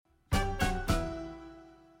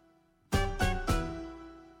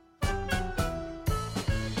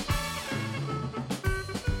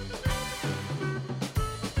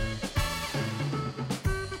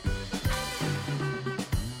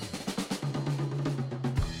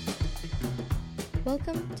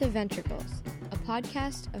Welcome to Ventricles, a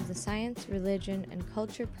podcast of the Science, Religion, and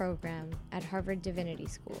Culture program at Harvard Divinity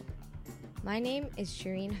School. My name is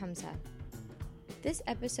Shireen Hamza. This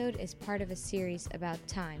episode is part of a series about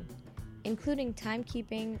time, including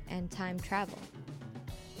timekeeping and time travel.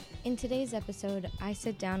 In today's episode, I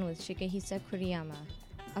sit down with Shigehisa Kuriyama,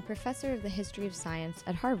 a professor of the history of science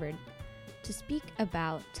at Harvard, to speak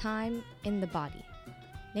about time in the body,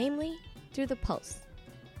 namely through the pulse.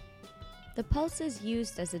 The pulse is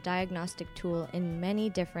used as a diagnostic tool in many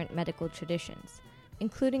different medical traditions,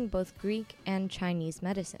 including both Greek and Chinese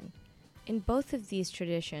medicine. In both of these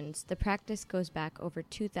traditions, the practice goes back over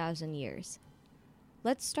 2,000 years.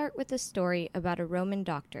 Let's start with a story about a Roman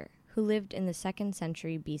doctor who lived in the 2nd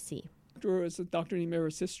century BC. There was a doctor named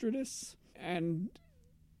Erasistratus, and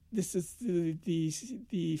this is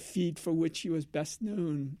the feat for which he was best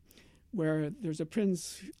known, where there's a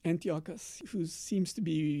prince, Antiochus, who seems to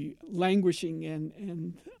be languishing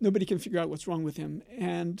and nobody can figure out what's wrong with him.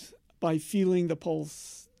 And by feeling the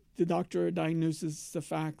pulse, the doctor diagnoses the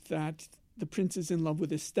fact that the prince is in love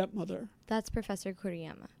with his stepmother. That's Professor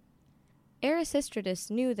Kuriyama.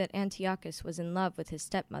 Erasistratus knew that Antiochus was in love with his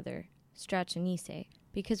stepmother, Strachonice,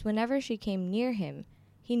 because whenever she came near him,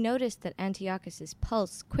 he noticed that Antiochus's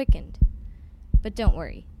pulse quickened. But don't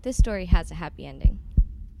worry, this story has a happy ending.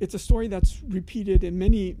 It's a story that's repeated in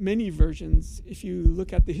many versions. If you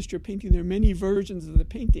look at the history of painting, there are many versions of the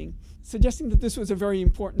painting, suggesting that this was a very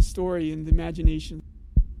important story in the imagination.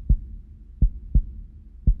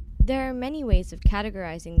 There are many ways of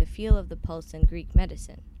categorizing the feel of the pulse in Greek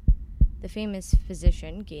medicine. The famous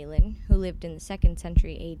physician, Galen, who lived in the 2nd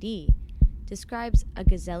century AD, describes a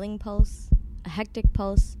gazelling pulse, a hectic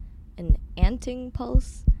pulse, an anting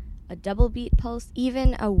pulse, a double beat pulse,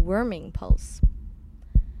 even a worming pulse.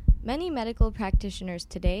 Many medical practitioners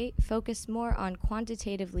today focus more on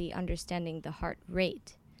quantitatively understanding the heart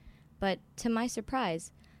rate. But, to my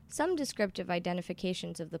surprise, some descriptive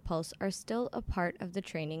identifications of the pulse are still a part of the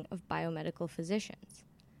training of biomedical physicians.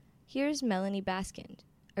 Here's Melanie Baskind,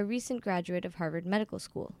 a recent graduate of Harvard Medical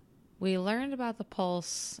School. We learned about the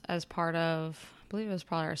pulse as part of, I believe it was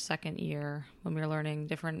probably our second year, when we were learning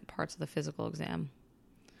different parts of the physical exam.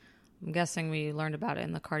 I'm guessing we learned about it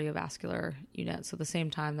in the cardiovascular unit, so the same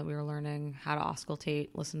time that we were learning how to auscultate,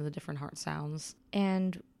 listen to the different heart sounds.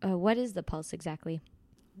 And what is the pulse exactly?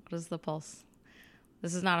 What is the pulse?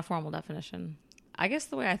 This is not a formal definition. I guess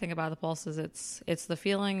the way I think about the pulse is it's the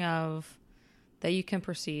feeling of that you can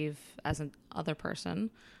perceive as an other person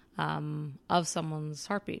of someone's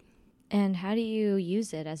heartbeat. And how do you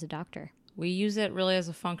use it as a doctor? We use it really as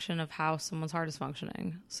a function of how someone's heart is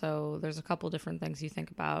functioning. So there's a couple different things you think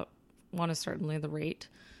about. One is certainly the rate,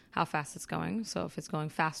 how fast it's going. So if it's going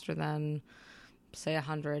faster than, say,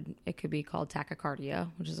 100, it could be called tachycardia,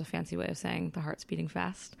 which is a fancy way of saying the heart's beating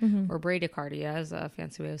fast. Mm-hmm. Or bradycardia is a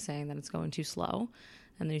fancy way of saying that it's going too slow.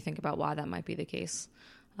 And then you think about why that might be the case.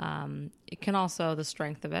 It can also, the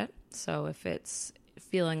strength of it. So if it's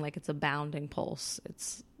feeling like it's a bounding pulse,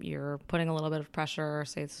 you're putting a little bit of pressure,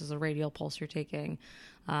 say this is a radial pulse you're taking,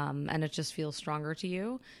 and it just feels stronger to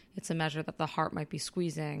you. It's a measure that the heart might be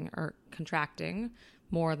squeezing or contracting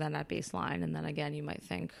more than at baseline. And then again, you might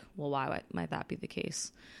think, well, why might that be the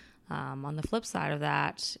case? On the flip side of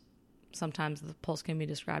that, sometimes the pulse can be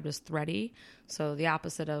described as thready. So the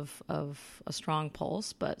opposite of a strong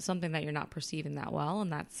pulse, but something that you're not perceiving that well.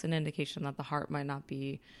 And that's an indication that the heart might not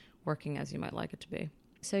be working as you might like it to be.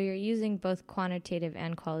 So you're using both quantitative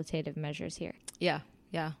and qualitative measures here. Yeah.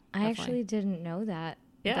 I actually didn't know that.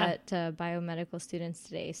 Yeah. That biomedical students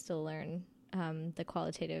today still learn the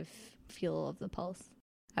qualitative feel of the pulse.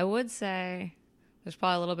 I would say there's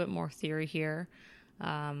probably a little bit more theory here.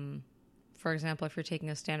 For example, if you're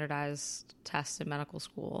taking a standardized test in medical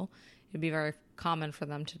school, it'd be very common for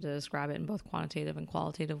them to describe it in both quantitative and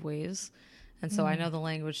qualitative ways. And so I know the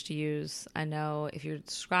language to use. I know if you're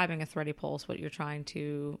describing a thready pulse, what you're trying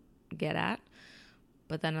to get at.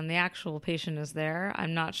 But then when the actual patient is there,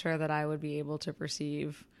 I'm not sure that I would be able to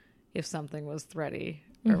perceive if something was thready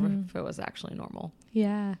or if it was actually normal.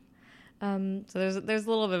 Yeah. So there's a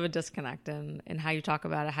little bit of a disconnect in how you talk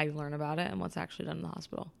about it, how you learn about it, and what's actually done in the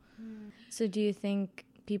hospital. So do you think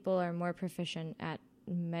people are more proficient at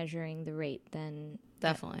measuring the rate than...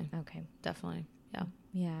 Definitely. Okay. Definitely. Yeah.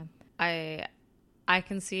 Yeah. I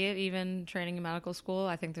can see it even training in medical school.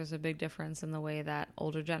 I think there's a big difference in the way that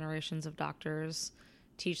older generations of doctors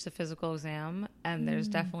teach the physical exam. And there's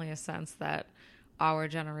definitely a sense that our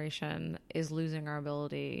generation is losing our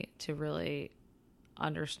ability to really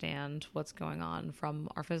understand what's going on from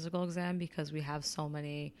our physical exam because we have so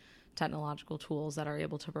many technological tools that are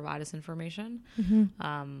able to provide us information.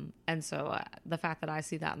 And so the fact that I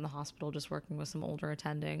see that in the hospital, just working with some older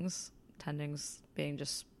attendings being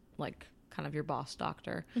just like kind of your boss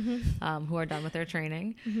doctor, who are done with their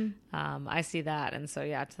training. I see that. And so,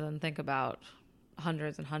 to then think about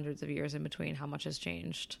hundreds and hundreds of years in between, how much has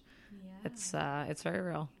changed. It's very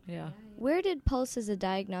real. Where did pulse as a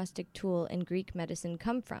diagnostic tool in Greek medicine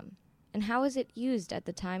come from? And how was it used at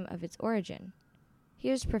the time of its origin?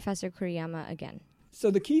 Here's Professor Kuriyama again.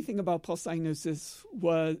 So the key thing about pulse diagnosis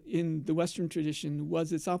was, in the Western tradition,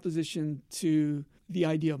 was its opposition to the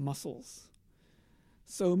idea of muscles.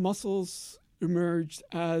 So muscles emerged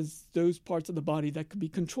as those parts of the body that could be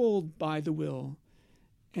controlled by the will,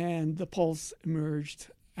 and the pulse emerged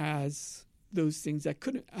as those things that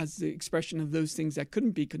couldn't, as the expression of those things that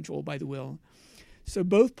couldn't be controlled by the will. So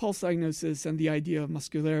both pulse diagnosis and the idea of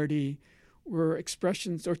muscularity were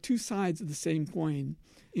expressions or two sides of the same coin,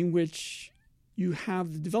 in which you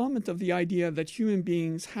have the development of the idea that human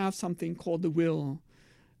beings have something called the will,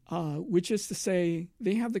 which is to say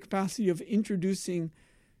they have the capacity of introducing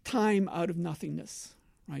time out of nothingness,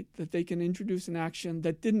 right? That they can introduce an action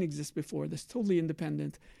that didn't exist before, that's totally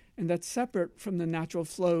independent, and that's separate from the natural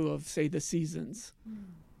flow of, say, the seasons.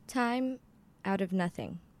 Time out of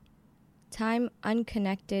nothing. Time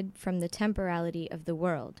unconnected from the temporality of the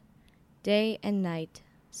world. Day and night,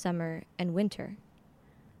 summer and winter.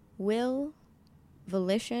 Will,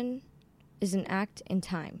 volition, is an act in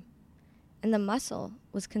time. And the muscle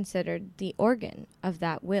was considered the organ of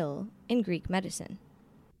that will in Greek medicine.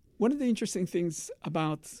 One of the interesting things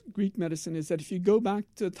about Greek medicine is that if you go back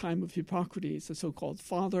to the time of Hippocrates, the so-called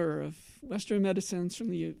father of Western medicine,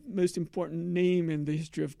 certainly the most important name in the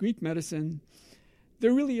history of Greek medicine,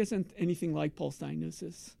 there really isn't anything like pulse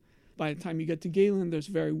diagnosis. By the time you get to Galen, there's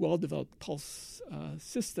a very well-developed pulse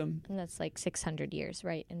system. And that's like 600 years,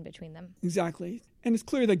 right, in between them. Exactly. And it's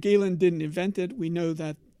clear that Galen didn't invent it. We know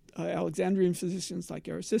that Alexandrian physicians like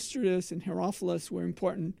Erasistratus and Herophilus were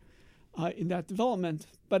important in that development.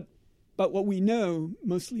 But what we know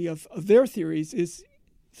mostly of their theories is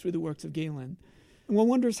through the works of Galen. And one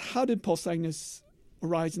wonders, how did pulse diagnosis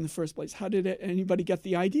arise in the first place? How did anybody get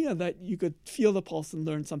the idea that you could feel the pulse and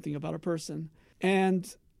learn something about a person?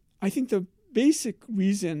 And I think the basic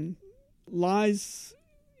reason lies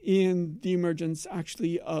in the emergence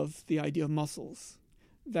actually of the idea of muscles.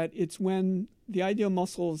 That it's when the idea of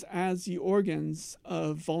muscles as the organs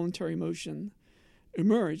of voluntary motion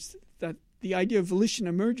emerged, that the idea of volition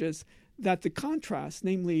emerges, that the contrast,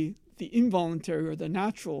 namely the involuntary or the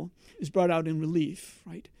natural, is brought out in relief,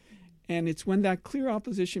 right? And it's when that clear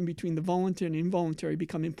opposition between the voluntary and involuntary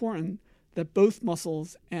become important that both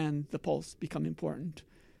muscles and the pulse become important.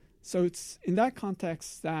 So it's in that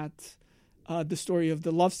context that the story of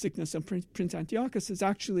the love sickness of Prince Antiochus is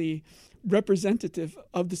actually representative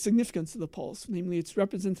of the significance of the pulse. Namely, it's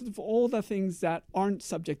representative of all the things that aren't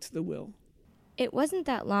subject to the will. It wasn't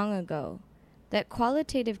that long ago that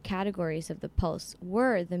qualitative categories of the pulse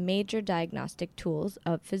were the major diagnostic tools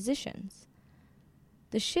of physicians.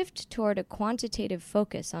 The shift toward a quantitative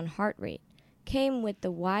focus on heart rate came with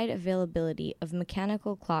the wide availability of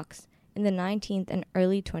mechanical clocks in the 19th and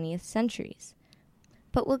early 20th centuries.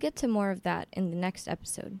 But we'll get to more of that in the next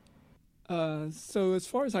episode. So as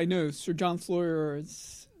far as I know, Sir John Floyer,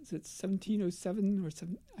 is it 1707 or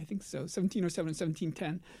I think so, 1707 and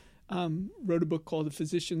 1710, wrote a book called The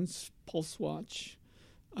Physician's Pulse Watch,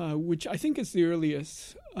 which I think is the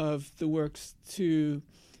earliest of the works to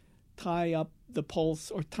tie up the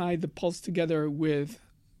pulse or tie the pulse together with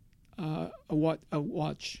a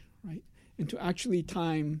watch, right? And to actually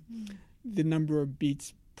time the number of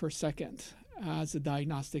beats per second as a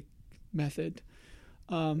diagnostic method.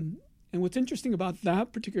 And what's interesting about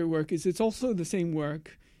that particular work is it's also the same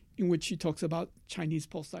work in which he talks about Chinese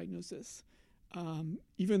pulse diagnosis.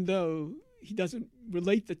 Even though he doesn't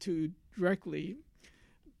relate the two directly,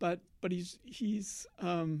 but he's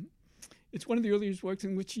it's one of the earliest works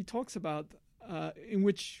in which he talks about in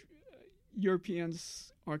which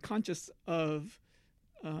Europeans are conscious of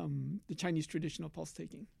the Chinese traditional pulse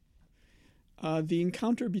taking. The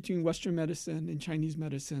encounter between Western medicine and Chinese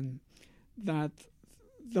medicine, that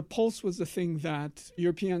the pulse was the thing that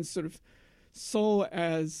Europeans sort of saw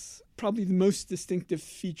as probably the most distinctive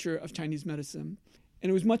feature of Chinese medicine. And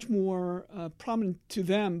it was much more prominent to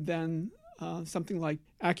them than something like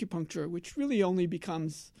acupuncture, which really only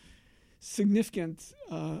becomes significant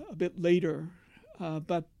a bit later.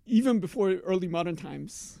 But even before early modern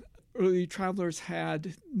times, early travelers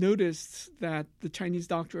had noticed that the Chinese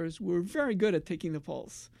doctors were very good at taking the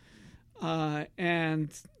pulse, and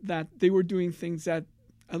that they were doing things that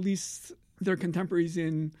at least their contemporaries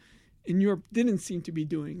in in Europe didn't seem to be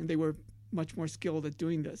doing, and they were much more skilled at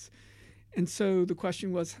doing this. And so the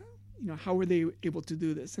question was, how were they able to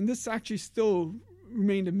do this? And this actually still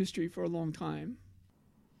remained a mystery for a long time.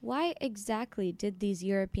 Why exactly did these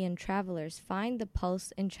European travelers find the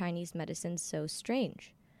pulse in Chinese medicine so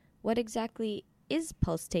strange? What exactly is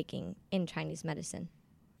pulse taking in Chinese medicine?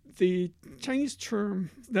 The Chinese term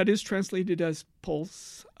that is translated as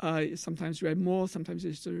pulse is sometimes read mo, sometimes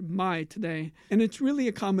it's mai today. And it's really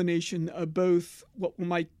a combination of both what we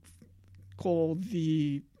might call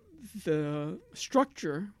the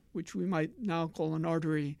structure, which we might now call an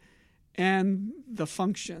artery, and the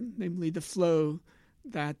function, namely the flow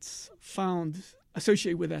that's found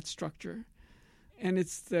associated with that structure. And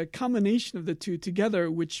it's the combination of the two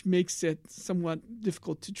together which makes it somewhat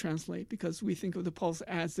difficult to translate, because we think of the pulse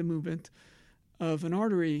as the movement of an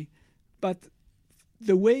artery. But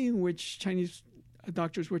the way in which Chinese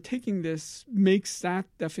doctors were taking this makes that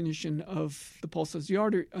definition of the pulse as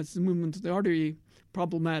the movement of the artery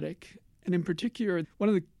problematic. And in particular, one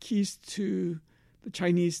of the keys to the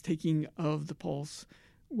Chinese taking of the pulse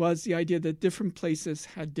was the idea that different places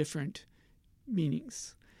had different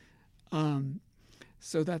meanings.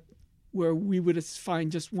 So that where we would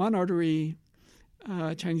find just one artery,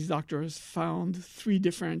 Chinese doctors found 3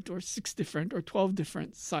 different or 6 different or 12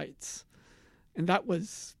 different sites. And that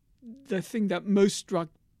was the thing that most struck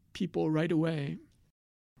people right away.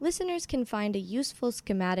 Listeners can find a useful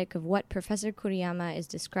schematic of what Professor Kuriyama is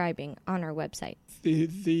describing on our website.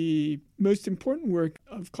 The most important work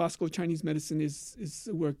of classical Chinese medicine is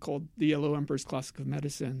a work called The Yellow Emperor's Classical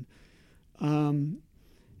Medicine. The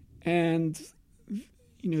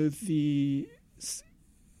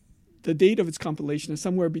date of its compilation is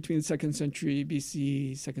somewhere between the 2nd century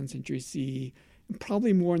BC, 2nd century CE, and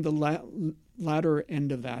probably more in the latter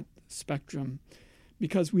end of that spectrum,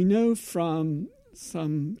 because we know from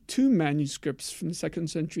some 2 manuscripts from the 2nd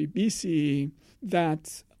century BC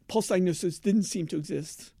that pulse diagnosis didn't seem to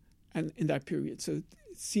exist in that period. So it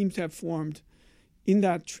seems to have formed in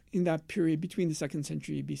that period between the 2nd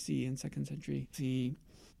century BC and 2nd century CE.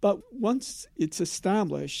 But once it's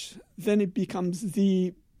established, then it becomes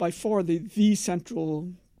by far the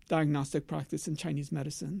central diagnostic practice in Chinese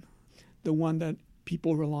medicine, the one that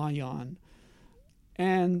people rely on.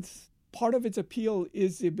 And part of its appeal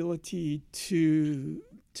is the ability to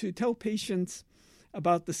tell patients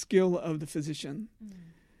about the skill of the physician.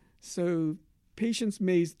 So patients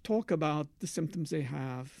may talk about the symptoms they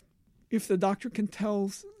have. If the doctor can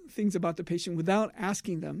tell things about the patient without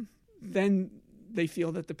asking them, then they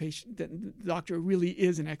feel that the doctor really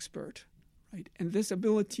is an expert, right? And this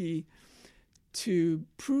ability to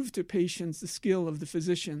prove to patients the skill of the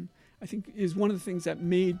physician, I think, is one of the things that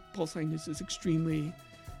made pulse diagnosis extremely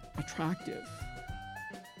attractive.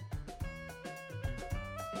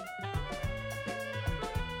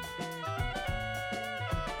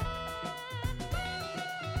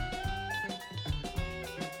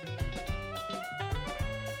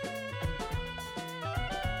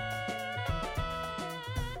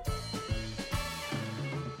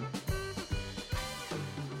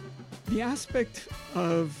 The aspect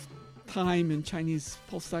of time in Chinese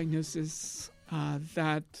pulse diagnosis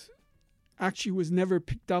that actually was never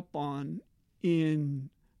picked up on in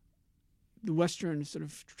the Western sort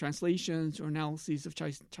of translations or analyses of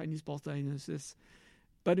Chinese pulse diagnosis,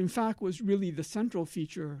 but in fact was really the central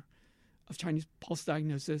feature of Chinese pulse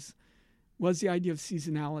diagnosis, was the idea of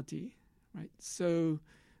seasonality, right? So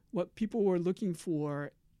what people were looking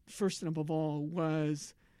for, first and above all,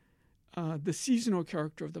 was the seasonal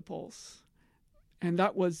character of the pulse. And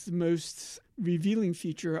that was the most revealing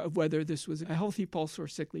feature of whether this was a healthy pulse or a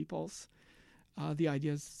sickly pulse. The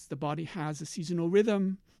idea is the body has a seasonal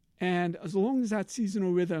rhythm, and as long as that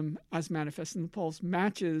seasonal rhythm, as manifest in the pulse,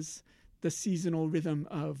 matches the seasonal rhythm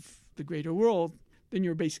of the greater world, then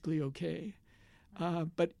you're basically okay.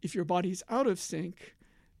 But if your body's out of sync,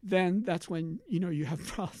 then that's when you have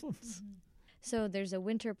problems. So there's a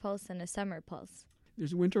winter pulse and a summer pulse.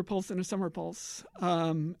 There's a winter pulse and a summer pulse,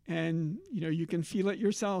 and you can feel it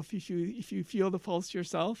yourself. If you feel the pulse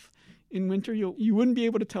yourself in winter, you wouldn't be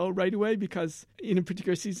able to tell right away, because in a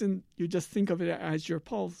particular season you just think of it as your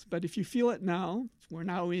pulse. But if you feel it now, we're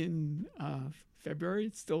now in February,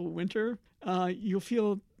 it's still winter. You'll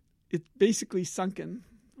feel it basically sunken,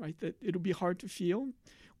 right? That it'll be hard to feel.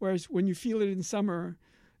 Whereas when you feel it in summer,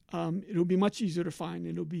 it'll be much easier to find.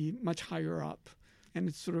 It'll be much higher up. And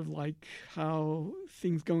it's sort of like how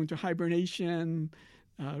things go into hibernation,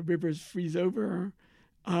 rivers freeze over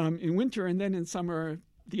in winter, and then in summer,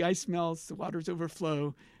 the ice melts, the waters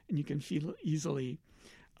overflow, and you can feel it easily.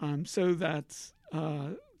 So that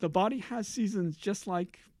the body has seasons just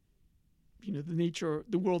like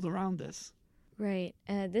the world around us. Right.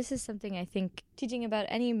 This is something I think teaching about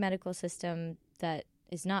any medical system that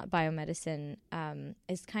is not biomedicine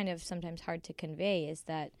is kind of sometimes hard to convey, is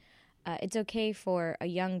that it's okay for a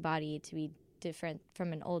young body to be different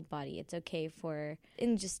from an old body. It's okay for,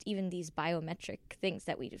 in just even these biometric things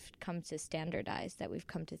that we've come to standardize, that we've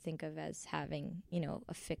come to think of as having,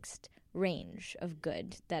 a fixed range of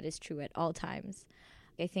good that is true at all times.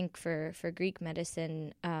 I think for Greek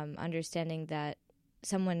medicine, understanding that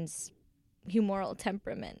someone's humoral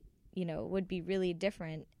temperament, would be really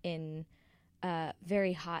different in a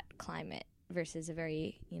very hot climate versus a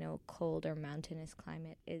very, cold or mountainous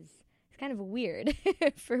climate is kind of weird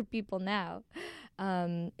for people now,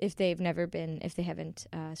 if they haven't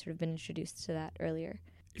sort of been introduced to that earlier.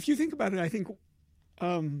 If you think about it, I think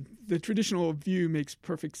the traditional view makes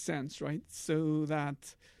perfect sense, right? So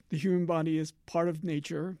that the human body is part of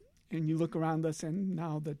nature, and you look around us and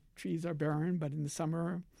now the trees are barren, but in the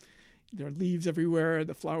summer there are leaves everywhere,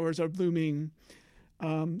 the flowers are blooming.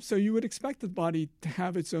 So you would expect the body to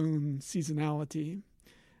have its own seasonality.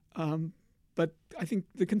 But I think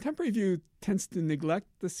the contemporary view tends to neglect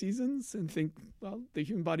the seasons and think, well, the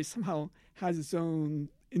human body somehow has its own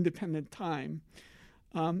independent time.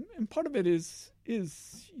 And part of it is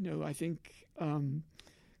I think,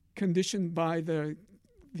 conditioned by the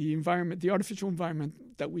environment, the artificial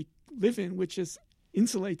environment that we live in, which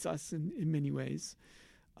insulates us in many ways.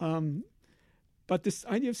 But this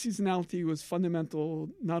idea of seasonality was fundamental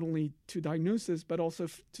not only to diagnosis, but also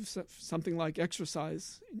to something like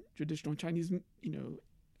exercise. In traditional Chinese,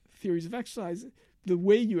 theories of exercise, the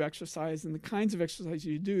way you exercise and the kinds of exercise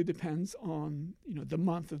you do depends on, the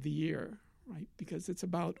month of the year, right? Because it's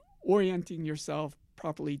about orienting yourself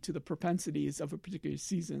properly to the propensities of a particular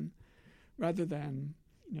season, rather than,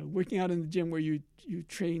 working out in the gym where you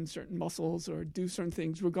train certain muscles or do certain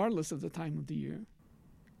things regardless of the time of the year.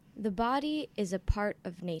 The body is a part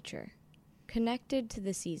of nature, connected to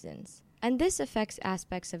the seasons, and this affects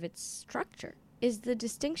aspects of its structure. Is the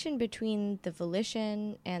distinction between the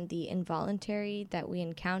volition and the involuntary that we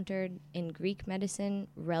encountered in Greek medicine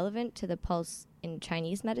relevant to the pulse in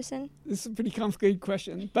Chinese medicine? This is a pretty complicated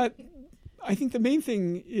question, but I think the main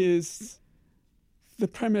thing is the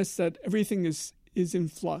premise that everything is in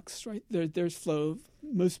flux, right? There's flow.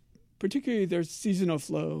 Most particularly, there's seasonal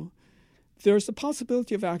flow. There's a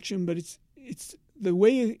possibility of action, but it's the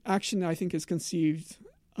way action, I think, is conceived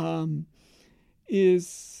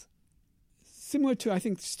is similar to, I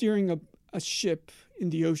think, steering a ship in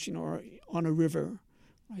the ocean or on a river,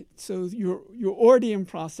 right? So you're already in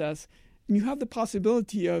process, and you have the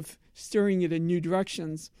possibility of steering it in new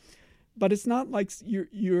directions, but it's not like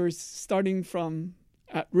you're starting from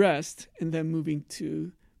at rest and then moving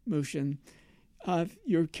to motion.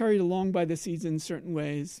 You're carried along by the seas in certain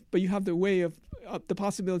ways, but you have the way of the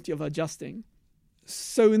possibility of adjusting.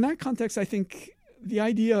 So in that context, I think the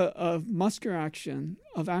idea of muscular action,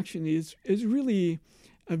 is really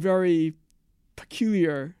a very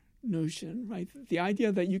peculiar notion, right? The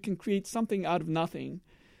idea that you can create something out of nothing,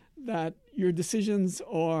 that your decisions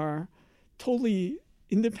are totally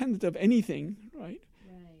independent of anything, right?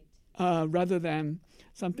 Rather than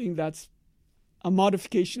something that's a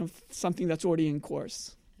modification of something that's already in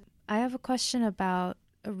course. I have a question about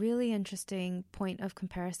a really interesting point of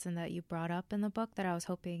comparison that you brought up in the book that I was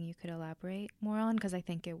hoping you could elaborate more on, because I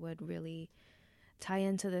think it would really tie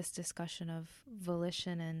into this discussion of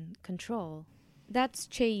volition and control. That's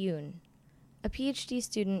Che Yoon, a PhD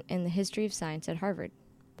student in the history of science at Harvard.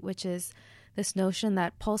 Which is this notion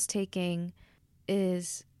that pulse taking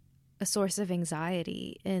is a source of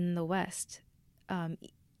anxiety in the West,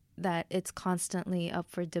 that it's constantly up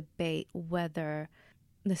for debate whether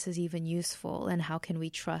this is even useful and how can we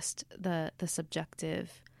trust the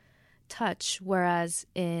subjective touch, whereas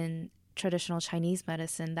in traditional Chinese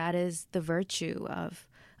medicine, that is the virtue of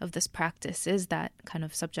this practice, is that kind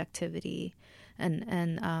of subjectivity.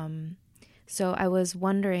 And so I was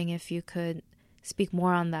wondering if you could speak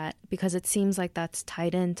more on that, because it seems like that's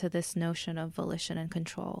tied into this notion of volition and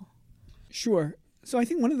control. Sure. So I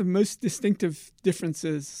think one of the most distinctive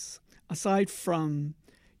differences, aside from,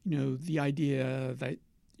 the idea that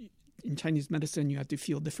in Chinese medicine you have to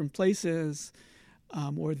feel different places,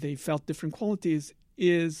 or they felt different qualities,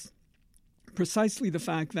 is precisely the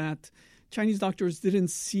fact that Chinese doctors didn't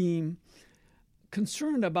seem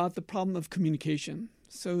concerned about the problem of communication.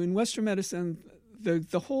 So in Western medicine,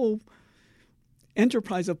 the whole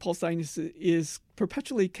enterprise of pulse diagnosis is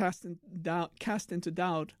perpetually cast into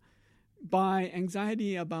doubt by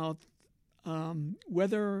anxiety about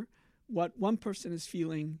whether what one person is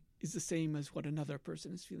feeling is the same as what another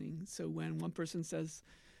person is feeling. So when one person says,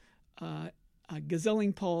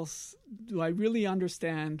 gazelling pulse, do I really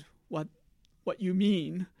understand what you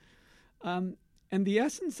mean? And the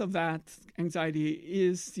essence of that anxiety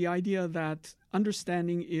is the idea that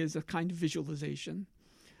understanding is a kind of visualization.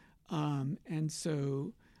 And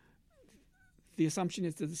so the assumption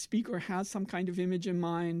is that the speaker has some kind of image in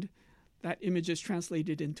mind. That image is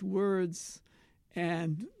translated into words,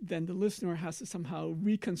 and then the listener has to somehow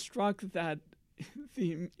reconstruct that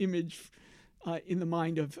the image in the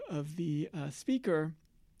mind of the speaker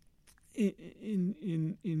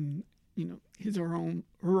in his or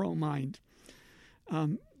her own mind,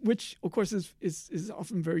 which of course is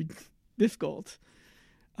often very difficult.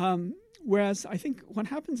 Whereas I think what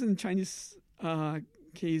happens in the Chinese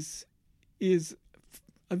case is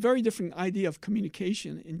a very different idea of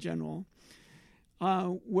communication in general,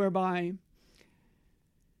 whereby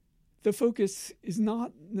the focus is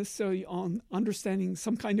not necessarily on understanding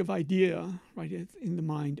some kind of idea, right, in the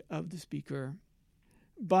mind of the speaker,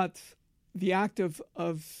 but the act of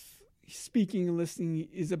speaking and listening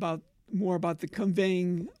is more about the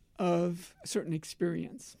conveying of a certain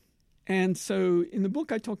experience. And so in the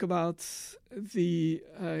book, I talk about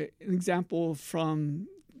an example from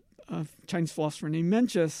a Chinese philosopher named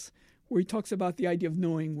Mencius, where he talks about the idea of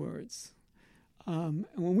knowing words. And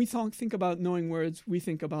when we think about knowing words, we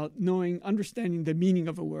think about understanding the meaning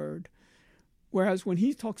of a word. Whereas when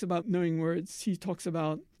he talks about knowing words, he talks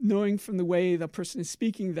about knowing from the way the person is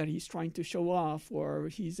speaking that he's trying to show off, or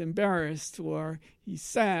he's embarrassed, or he's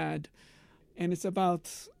sad. And it's about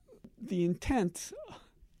the intent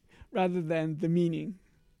rather than the meaning.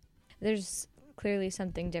 There's clearly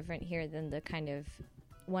something different here than the kind of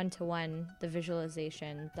one-to-one, the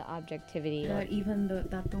visualization, the objectivity. That even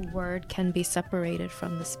that the word can be separated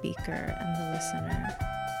from the speaker and the listener.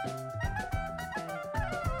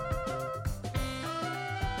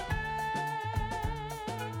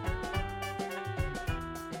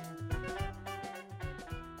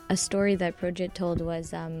 A story that Projit told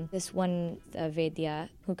was this one Vaidya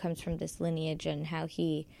who comes from this lineage, and how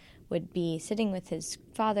he would be sitting with his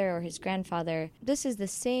father or his grandfather. This is the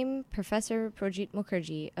same Professor Projit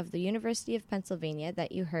Mukherjee of the University of Pennsylvania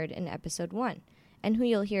that you heard in episode 1, and who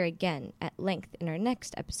you'll hear again at length in our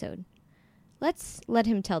next episode. Let's let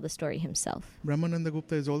him tell the story himself. Brahmananda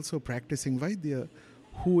Gupta is also practicing Vaidya,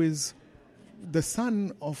 who is the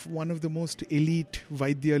son of one of the most elite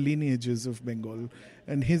Vaidya lineages of Bengal,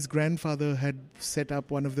 and his grandfather had set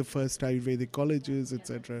up one of the first Ayurvedic colleges,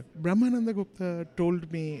 etc. Brahmananda Gupta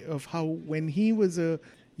told me of how when he was a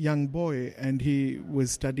young boy and he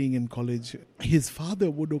was studying in college, his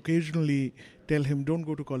father would occasionally tell him, "Don't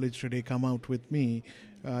go to college today, come out with me,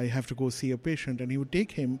 I have to go see a patient," and he would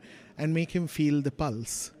take him and make him feel the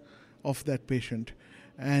pulse of that patient.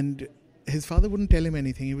 And his father wouldn't tell him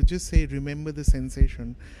anything. He would just say, "Remember the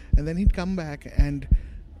sensation." And then he'd come back and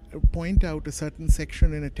point out a certain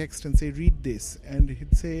section in a text and say, "Read this." And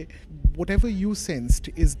he'd say, "Whatever you sensed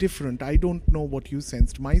is different. I don't know what you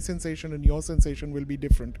sensed. My sensation and your sensation will be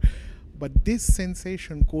different. But this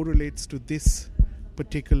sensation correlates to this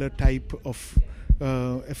particular type of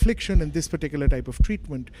affliction and this particular type of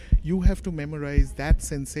treatment. You have to memorize that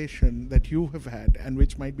sensation that you have had, and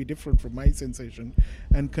which might be different from my sensation,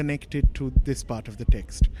 and connect it to this part of the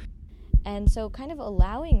text." And so kind of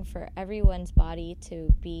allowing for everyone's body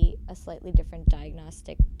to be a slightly different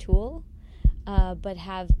diagnostic tool, but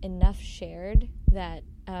have enough shared that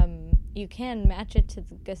you can match it to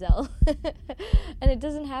the gazelle. And it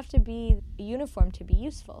doesn't have to be uniform to be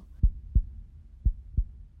useful.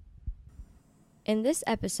 In this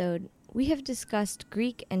episode, we have discussed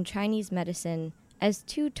Greek and Chinese medicine as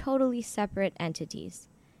two totally separate entities,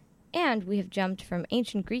 and we have jumped from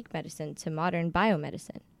ancient Greek medicine to modern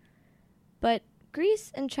biomedicine. But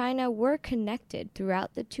Greece and China were connected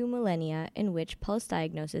throughout the 2 millennia in which pulse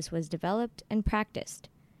diagnosis was developed and practiced,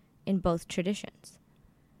 in both traditions.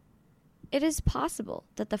 It is possible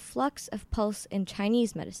that the flux of pulse in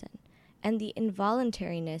Chinese medicine and the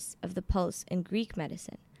involuntariness of the pulse in Greek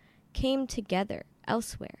medicine came together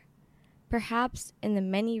elsewhere, perhaps in the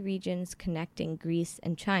many regions connecting Greece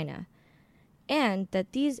and China, and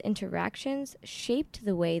that these interactions shaped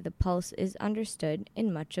the way the pulse is understood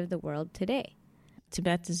in much of the world today.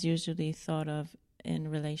 Tibet is usually thought of in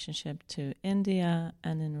relationship to India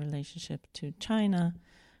and in relationship to China,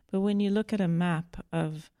 but when you look at a map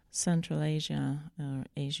of Central Asia, or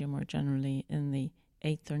Asia more generally, in the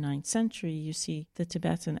 8th or 9th century, you see the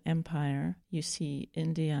Tibetan Empire, you see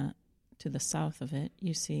India to the south of it,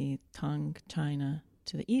 you see Tang, China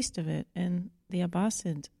to the east of it, and the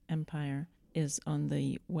Abbasid Empire is on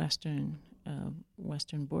the western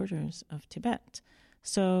borders of Tibet.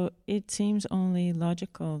 So it seems only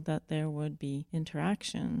logical that there would be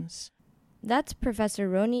interactions. That's Professor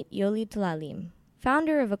Ronit Yoli-Tlalim,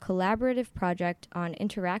 founder of a collaborative project on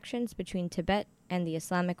interactions between Tibet and the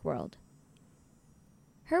Islamic world.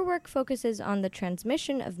 Her work focuses on the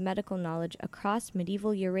transmission of medical knowledge across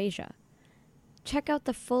medieval Eurasia. Check out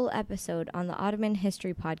the full episode on the Ottoman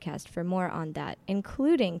History podcast for more on that,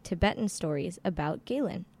 including Tibetan stories about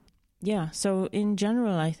Galen. Yeah, so in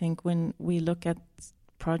general, I think when we look at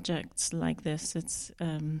projects like this, it's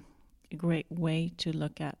a great way to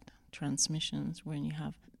look at transmissions when you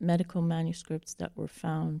have medical manuscripts that were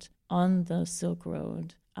found on the Silk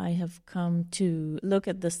Road. I have come to look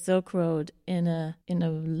at the Silk Road in a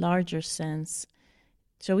larger sense.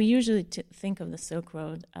 So we usually think of the Silk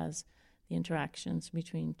Road as the interactions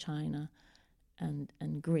between China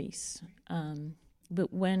and Greece.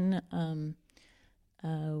 But when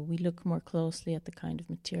we look more closely at the kind of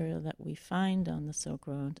material that we find on the Silk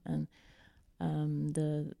Road, and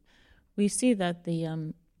we see that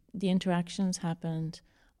the interactions happened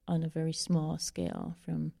on a very small scale,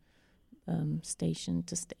 from station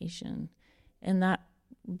to station, and that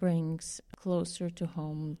brings closer to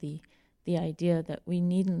home the idea that we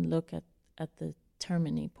needn't look at the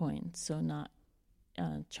termini point, so not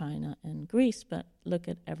China and Greece, but look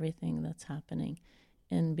at everything that's happening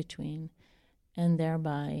in between. And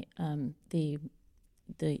thereby, the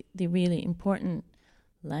really important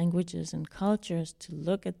languages and cultures to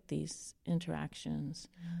look at these interactions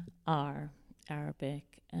are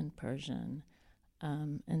Arabic and Persian,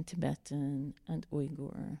 and Tibetan and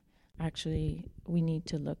Uyghur. Actually, we need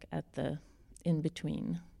to look at the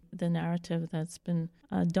in-between, the narrative that's been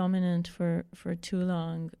dominant for too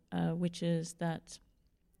long, which is that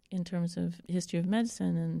in terms of history of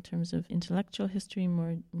medicine and in terms of intellectual history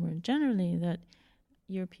more generally, that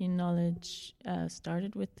European knowledge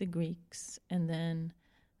started with the Greeks and then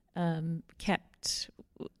kept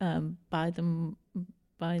by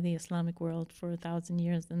the Islamic world for 1,000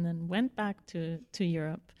 years and then went back to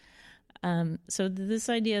Europe. So this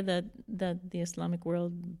idea that the Islamic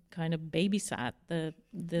world kind of babysat the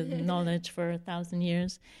knowledge for 1,000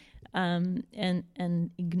 years, and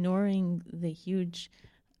ignoring the huge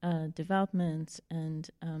developments and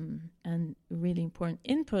really important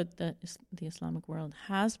input that the Islamic world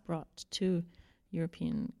has brought to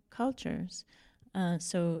European cultures.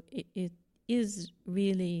 So it is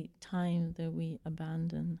really time that we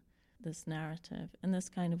abandon this narrative and this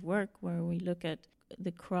kind of work where we look at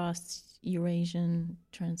the cross-Eurasian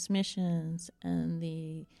transmissions and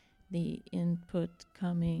the input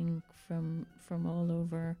coming from all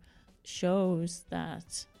over shows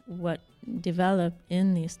that what developed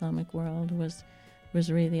in the Islamic world was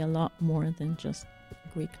really a lot more than just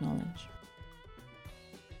Greek knowledge.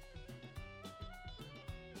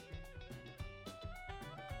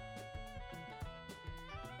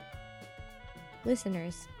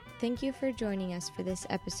 Listeners, thank you for joining us for this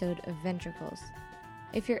episode of Ventricles.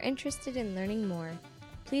 If you're interested in learning more,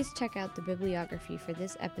 please check out the bibliography for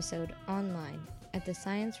this episode online at the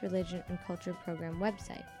Science, Religion, and Culture Program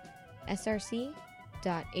website,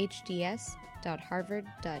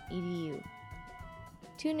 src.hds.harvard.edu.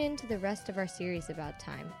 Tune in to the rest of our series about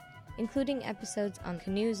time, including episodes on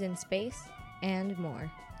canoes in space and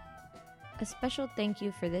more. A special thank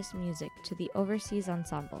you for this music to the Overseas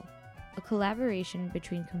Ensemble, a collaboration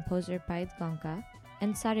between composer Paid Gonka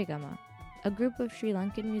and Sarigama, a group of Sri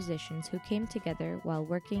Lankan musicians who came together while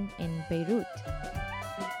working in Beirut.